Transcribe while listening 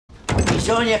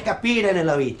Bisogna capire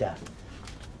nella vita.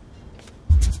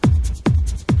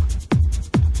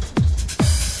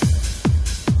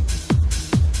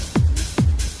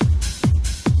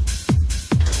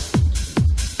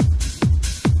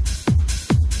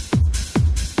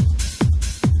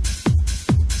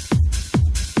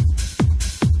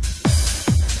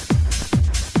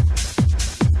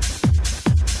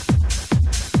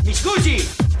 Mi scusi?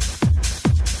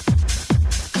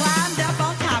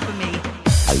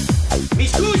 Mi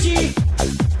scusi?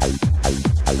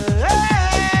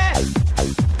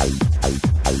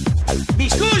 Mi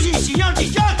scusi, signor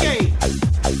dischi!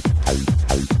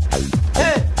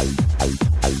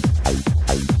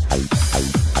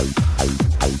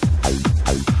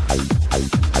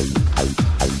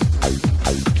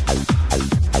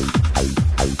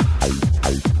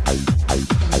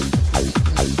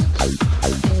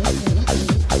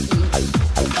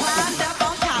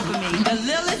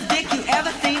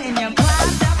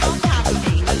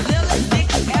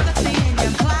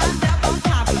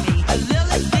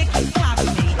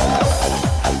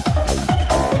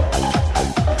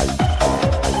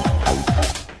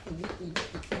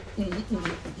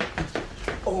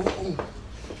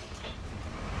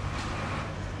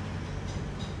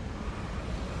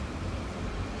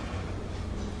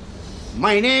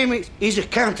 My name is a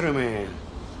countryman.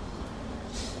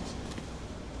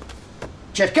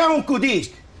 Cercavo un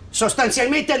Q-disc,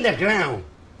 sostanzialmente underground,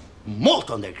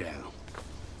 molto underground.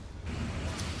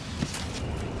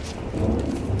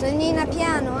 Tonina,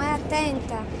 piano,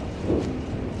 attenta.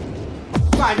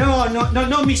 Ma no,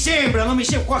 non mi sembra,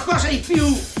 qualcosa di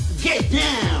più. Get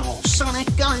down!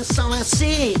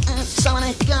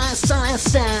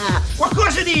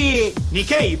 Qualcosa di... Nick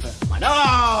Cave.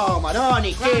 Ma no,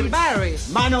 Nick Cave.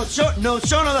 Ma non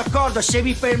sono d'accordo, se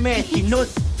mi permetti,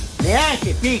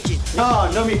 neanche Picci. No,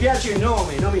 non mi piace il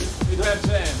nome, non mi...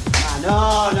 Ma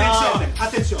no.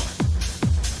 Attenzione.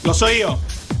 Lo so io.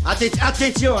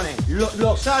 Attenzione,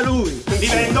 lo sa lui. Li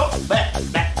vendo? Beh,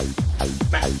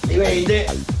 li vende.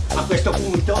 A questo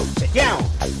punto, sentiamo.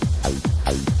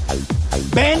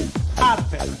 Ben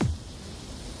Harper.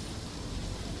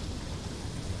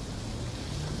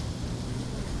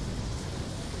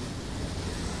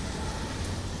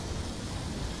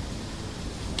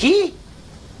 Chi?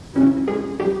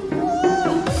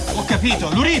 Ho capito,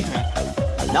 Lurid.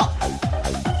 No.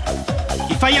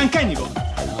 Il Faian Cannibal.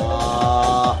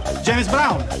 No. James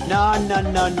Brown. No.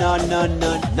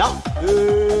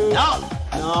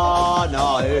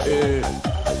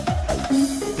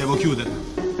 Devo chiudere.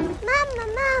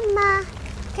 Mamma,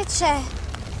 che c'è?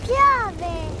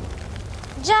 Piove.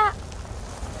 Già.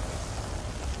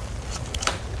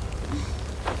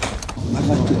 Ma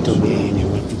va tutto bene.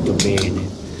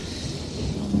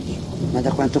 Ma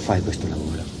da quanto fai questo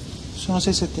lavoro? Sono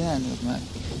 6-7 anni ormai.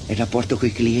 E il rapporto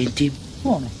coi clienti?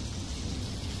 Buono.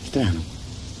 Strano.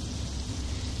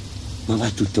 Ma va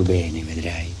tutto bene,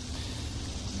 vedrai.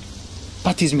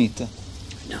 Patti Smith.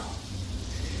 No.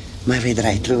 Ma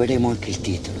vedrai, troveremo anche il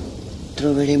titolo.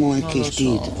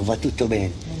 Va tutto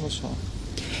bene. Non lo so.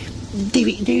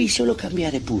 Devi solo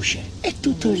cambiare pusher. È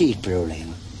tutto lì il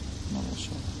problema. Non lo so.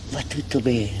 Va tutto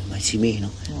bene,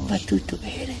 Massimino. Va tutto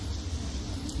bene.